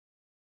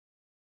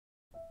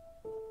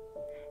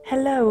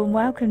Hello and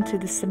welcome to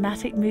the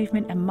Somatic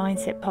Movement and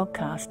Mindset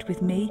podcast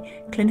with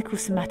me, clinical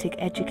somatic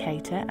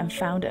educator and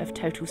founder of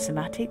Total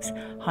Somatics,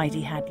 Heidi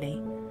Hadley.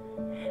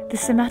 The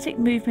Somatic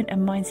Movement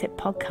and Mindset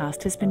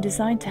podcast has been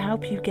designed to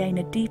help you gain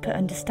a deeper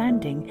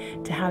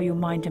understanding to how your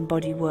mind and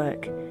body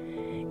work.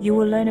 You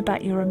will learn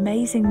about your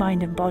amazing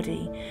mind and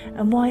body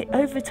and why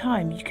over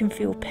time you can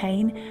feel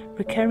pain,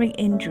 recurring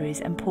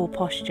injuries and poor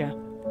posture.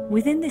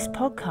 Within this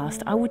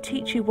podcast, I will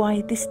teach you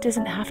why this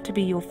doesn't have to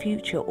be your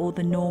future or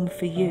the norm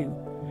for you.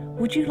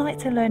 Would you like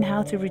to learn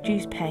how to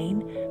reduce pain,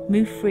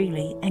 move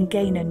freely, and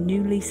gain a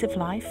new lease of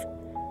life?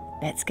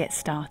 Let's get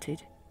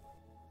started.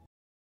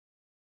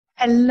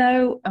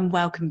 Hello and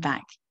welcome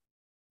back.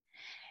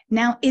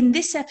 Now, in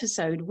this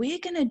episode, we're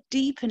going to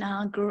deepen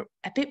a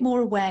bit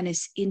more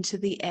awareness into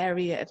the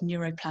area of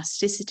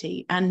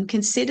neuroplasticity and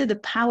consider the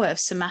power of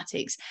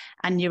somatics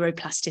and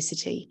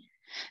neuroplasticity.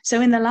 So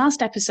in the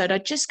last episode, I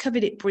just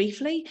covered it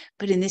briefly,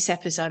 but in this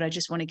episode, I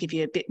just want to give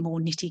you a bit more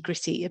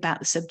nitty-gritty about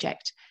the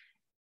subject.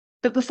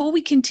 But before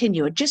we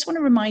continue, I just want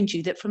to remind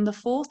you that from the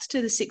 4th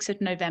to the 6th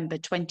of November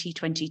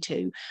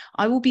 2022,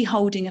 I will be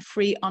holding a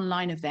free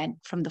online event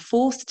from the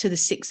 4th to the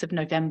 6th of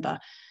November.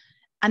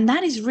 And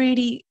that is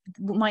really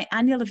my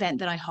annual event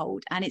that I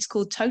hold, and it's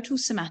called Total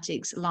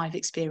Somatics Live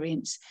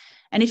Experience.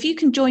 And if you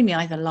can join me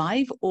either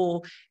live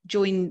or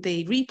join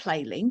the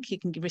replay link, you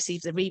can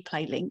receive the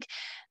replay link,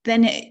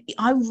 then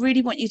I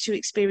really want you to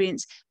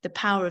experience the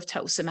power of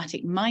total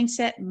somatic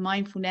mindset,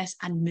 mindfulness,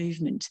 and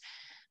movement.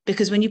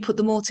 Because when you put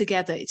them all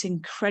together, it's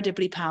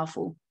incredibly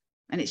powerful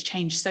and it's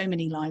changed so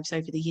many lives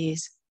over the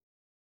years.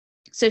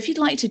 So if you'd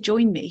like to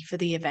join me for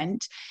the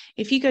event,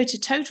 if you go to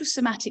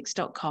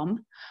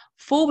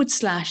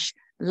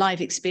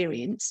totalsomatics.com/live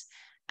experience,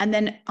 and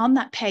then on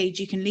that page,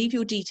 you can leave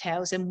your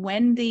details. And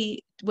when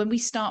we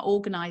start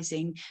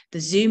organizing the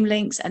Zoom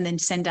links and then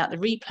send out the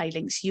replay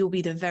links, you'll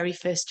be the very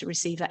first to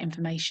receive that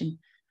information.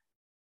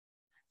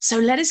 So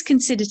let us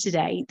consider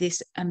today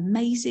this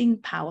amazing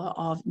power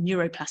of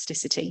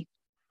neuroplasticity.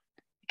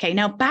 Okay,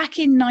 now back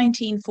in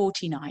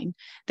 1949,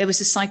 there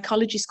was a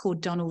psychologist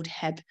called Donald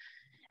Hebb,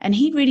 and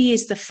he really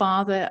is the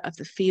father of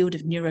the field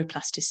of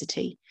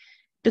neuroplasticity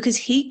because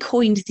he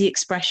coined the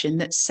expression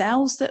that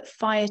cells that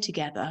fire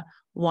together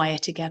wire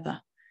together.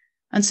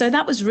 And so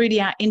that was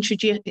really our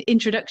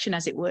introduction,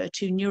 as it were,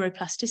 to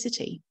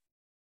neuroplasticity.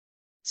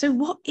 So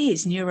what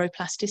is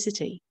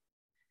neuroplasticity?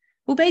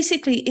 Well,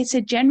 basically, it's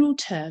a general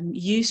term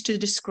used to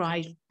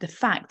describe the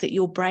fact that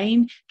your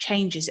brain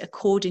changes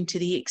according to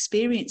the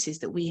experiences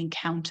that we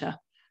encounter.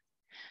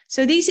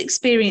 So these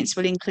experiences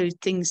will include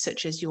things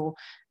such as your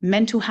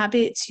mental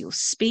habits, your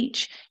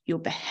speech, your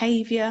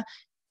behavior,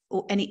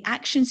 or any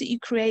actions that you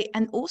create,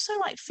 and also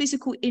like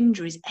physical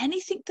injuries.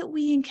 Anything that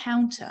we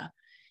encounter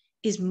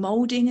is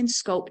molding and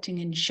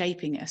sculpting and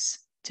shaping us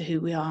to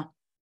who we are.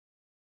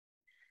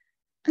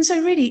 And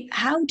so really,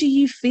 how do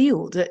you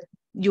feel that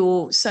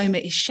your soma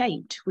is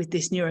shaped with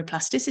this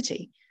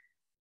neuroplasticity?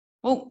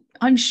 Well,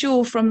 I'm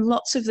sure from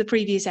lots of the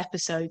previous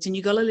episodes, and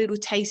you got a little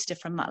taster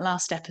from that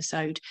last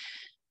episode,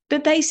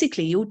 but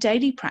basically your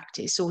daily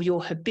practice or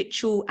your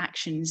habitual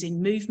actions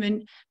in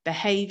movement,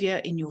 behavior,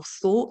 in your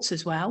thoughts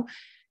as well,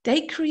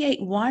 they create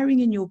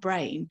wiring in your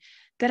brain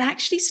that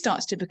actually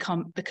starts to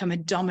become a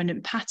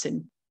dominant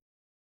pattern.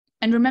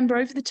 And remember,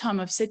 over the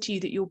time, I've said to you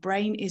that your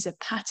brain is a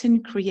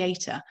pattern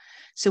creator.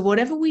 So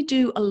whatever we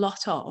do a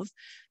lot of,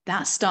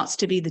 that starts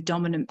to be the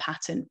dominant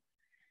pattern.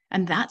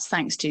 And that's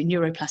thanks to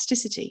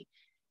neuroplasticity.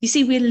 You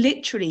see, we're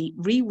literally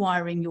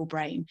rewiring your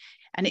brain.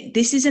 And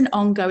this is an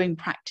ongoing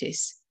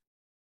practice.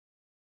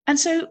 And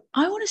so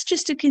I want us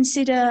just to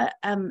consider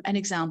an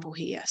example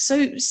here.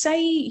 So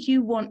say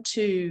you want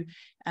to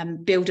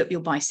build up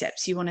your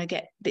biceps. You want to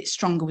get a bit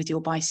stronger with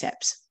your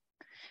biceps.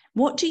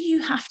 What do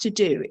you have to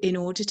do in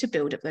order to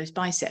build up those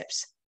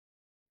biceps?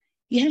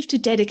 You have to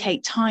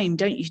dedicate time,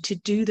 don't you, to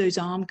do those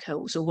arm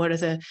curls or what are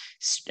the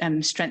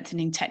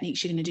strengthening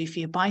techniques you're going to do for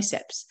your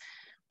biceps?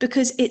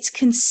 Because it's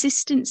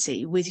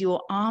consistency with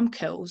your arm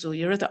curls or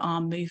your other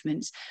arm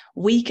movements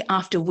week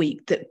after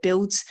week that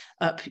builds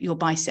up your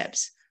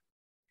biceps.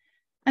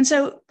 And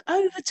so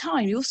over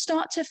time, you'll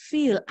start to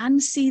feel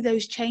and see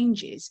those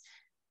changes.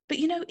 But,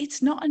 you know,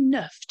 it's not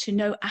enough to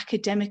know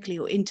academically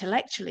or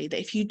intellectually that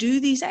if you do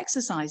these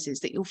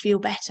exercises that you'll feel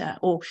better,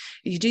 or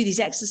you do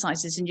these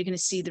exercises and you're going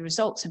to see the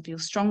results and feel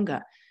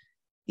stronger.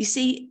 You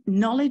see,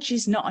 knowledge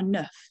is not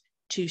enough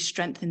to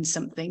strengthen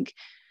something.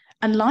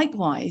 And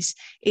likewise,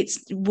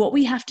 it's what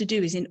we have to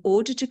do is in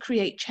order to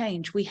create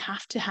change, we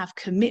have to have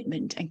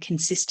commitment and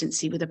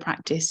consistency with the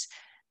practice.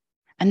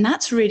 And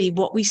that's really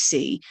what we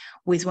see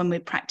with when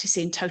we're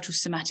practicing total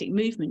somatic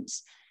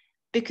movements.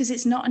 Because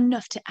it's not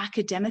enough to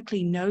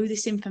academically know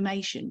this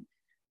information.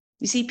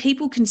 You see,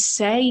 people can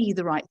say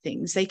the right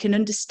things, they can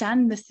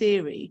understand the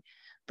theory,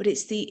 but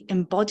it's the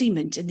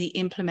embodiment and the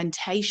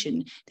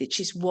implementation that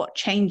is what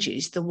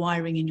changes the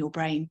wiring in your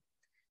brain.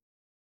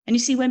 And you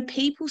see, when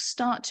people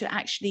start to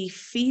actually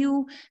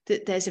feel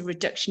that there's a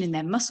reduction in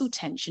their muscle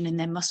tension and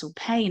their muscle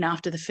pain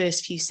after the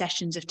first few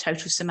sessions of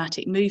total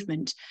somatic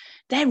movement,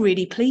 they're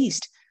really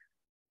pleased.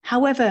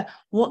 However,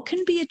 what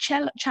can be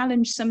a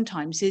challenge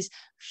sometimes is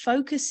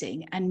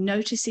focusing and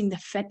noticing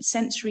the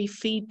sensory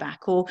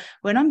feedback, or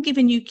when I'm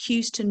giving you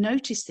cues to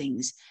notice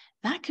things,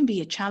 that can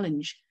be a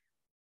challenge.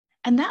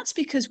 And that's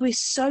because we're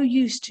so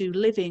used to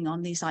living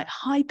on these like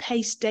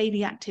high-paced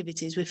daily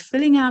activities. We're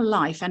filling our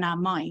life and our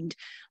mind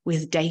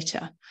with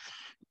data.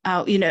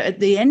 At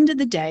the end of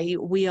the day,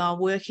 we are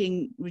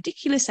working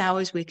ridiculous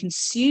hours. We're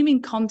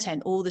consuming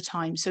content all the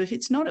time. So if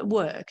it's not at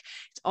work,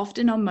 it's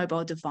often on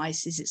mobile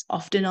devices. It's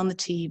often on the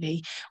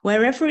TV.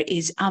 Wherever it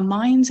is, our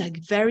minds are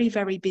very,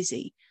 very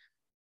busy.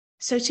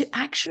 So to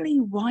actually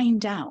wind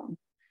down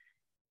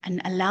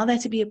and allow there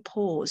to be a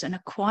pause and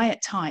a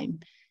quiet time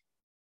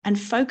and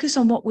focus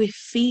on what we're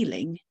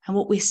feeling and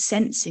what we're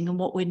sensing and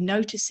what we're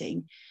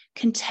noticing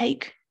can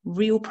take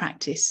real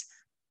practice.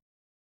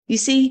 You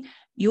see,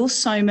 your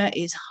soma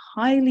is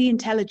highly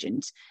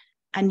intelligent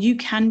and you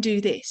can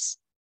do this.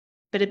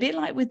 But a bit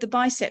like with the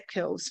bicep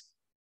curls,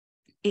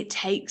 it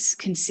takes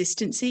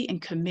consistency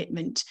and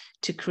commitment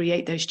to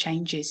create those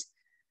changes.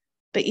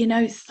 But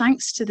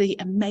thanks to the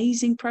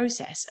amazing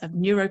process of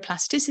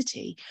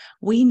neuroplasticity,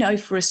 we know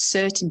for a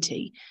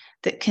certainty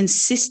that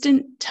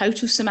consistent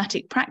total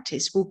somatic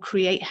practice will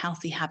create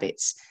healthy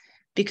habits.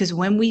 Because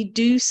when we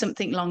do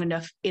something long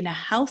enough in a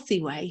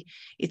healthy way,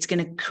 it's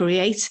going to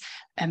create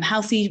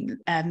healthy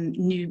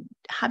new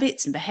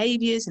habits and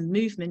behaviors and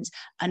movements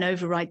and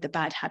override the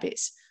bad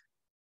habits.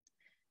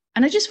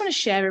 And I just want to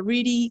share a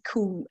really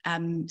cool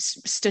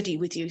study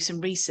with you, some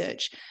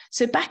research.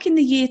 So back in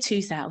the year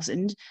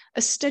 2000,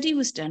 a study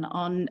was done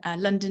on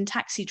London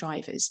taxi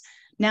drivers.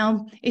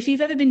 Now, if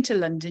you've ever been to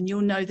London,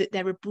 you'll know that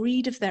they're a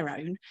breed of their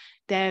own.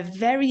 They're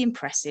very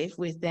impressive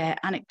with their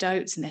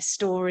anecdotes and their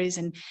stories.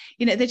 And,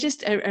 they're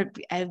just,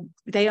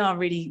 they are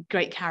really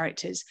great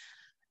characters.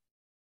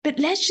 But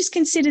let's just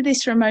consider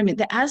this for a moment,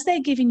 that as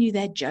they're giving you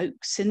their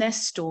jokes and their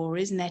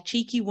stories and their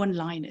cheeky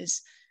one-liners,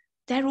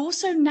 they're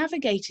also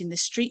navigating the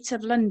streets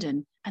of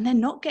London, and they're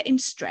not getting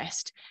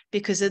stressed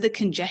because of the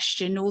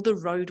congestion or the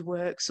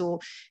roadworks or,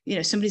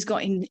 somebody's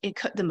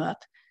cut them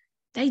up.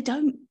 They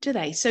don't, do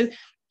they? So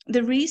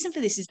the reason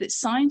for this is that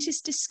scientists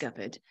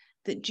discovered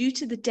that due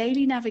to the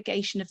daily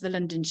navigation of the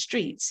London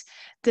streets,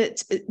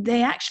 that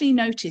they actually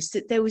noticed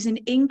that there was an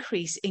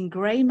increase in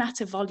grey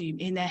matter volume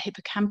in their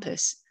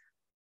hippocampus.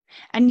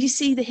 And you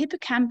see, the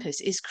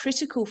hippocampus is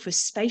critical for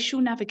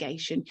spatial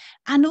navigation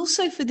and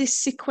also for this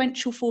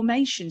sequential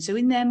formation. So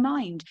in their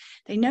mind,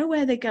 they know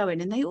where they're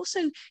going, and they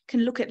also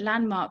can look at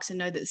landmarks and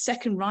know that the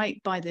second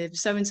right by the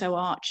so-and-so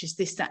arch is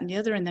this, that, and the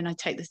other. And then I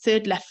take the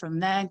third left from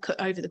there and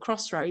cut over the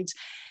crossroads.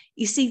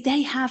 You see,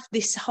 they have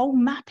this whole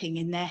mapping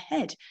in their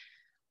head.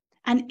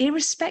 And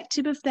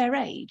irrespective of their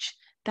age,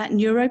 that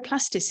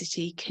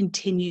neuroplasticity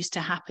continues to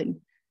happen.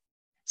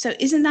 So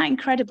isn't that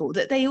incredible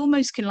that they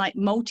almost can like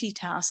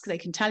multitask? They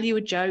can tell you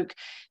a joke,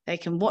 they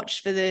can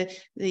watch for the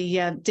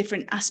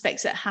different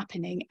aspects that are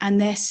happening,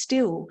 and they're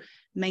still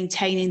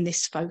maintaining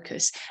this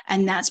focus.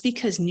 And that's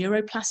because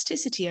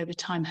neuroplasticity over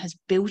time has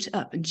built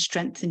up and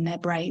strengthened their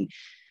brain.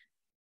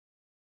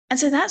 And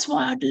so that's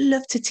why I'd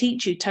love to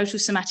teach you total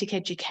somatic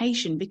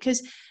education,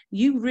 because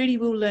you really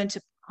will learn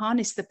to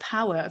harness the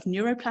power of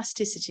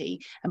neuroplasticity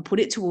and put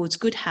it towards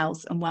good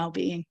health and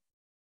well-being.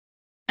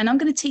 And I'm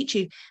going to teach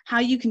you how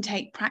you can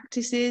take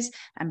practices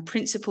and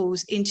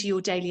principles into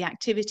your daily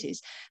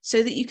activities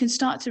so that you can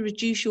start to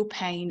reduce your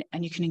pain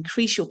and you can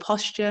increase your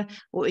posture,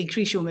 or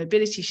increase your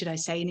mobility, should I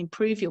say, and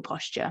improve your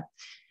posture.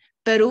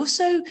 But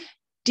also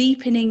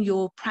deepening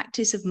your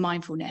practice of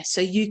mindfulness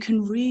so you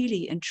can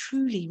really and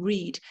truly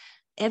read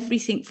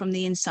everything from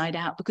the inside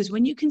out. Because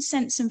when you can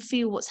sense and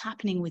feel what's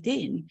happening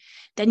within,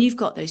 then you've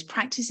got those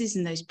practices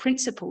and those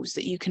principles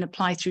that you can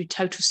apply through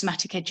total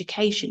somatic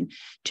education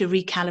to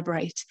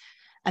recalibrate.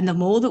 And the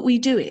more that we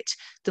do it,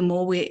 the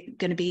more we're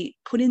going to be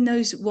putting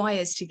those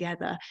wires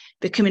together,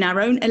 becoming our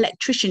own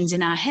electricians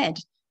in our head,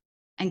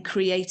 and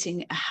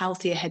creating a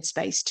healthier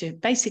headspace to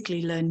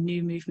basically learn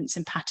new movements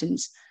and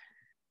patterns.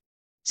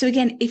 So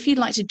again, if you'd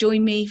like to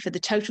join me for the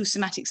Total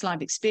Somatics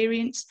live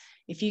experience,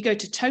 if you go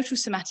to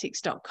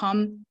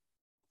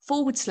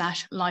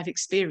totalsomatics.com/live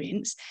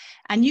experience,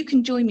 and you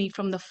can join me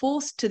from the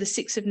 4th to the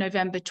 6th of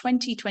November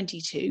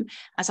 2022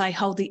 as I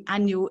hold the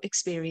annual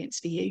experience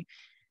for you.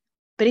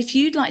 But if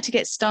you'd like to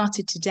get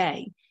started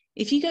today,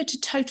 if you go to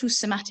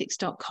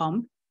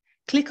totalsomatics.com,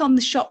 click on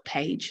the shop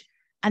page,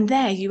 and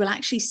there you will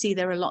actually see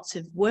there are lots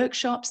of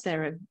workshops,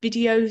 there are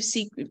video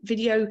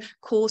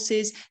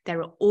courses,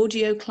 there are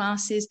audio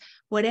classes,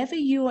 whatever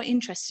you are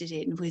interested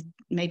in with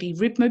maybe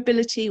rib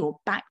mobility or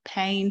back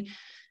pain,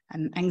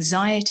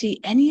 anxiety,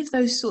 any of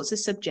those sorts of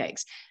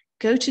subjects.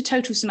 Go to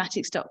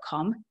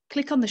totalsomatics.com,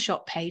 click on the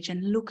shop page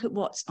and look at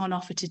what's on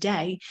offer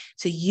today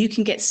so you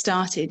can get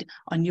started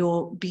on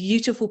your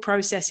beautiful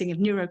processing of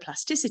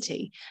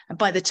neuroplasticity. And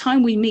by the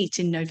time we meet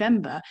in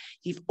November,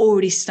 you've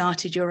already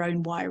started your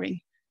own wiring.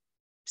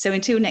 So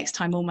until next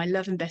time, all my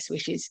love and best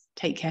wishes.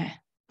 Take care.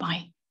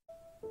 Bye.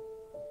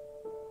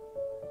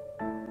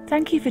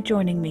 Thank you for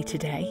joining me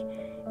today.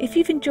 If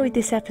you've enjoyed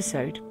this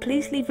episode,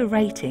 please leave a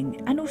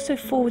rating and also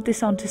forward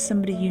this on to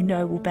somebody you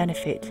know will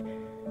benefit.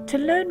 To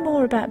learn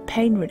more about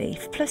pain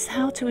relief, plus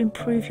how to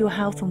improve your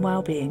health and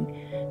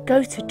well-being,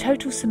 go to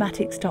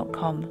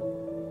totalsomatics.com.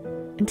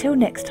 Until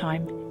next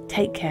time,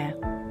 take care.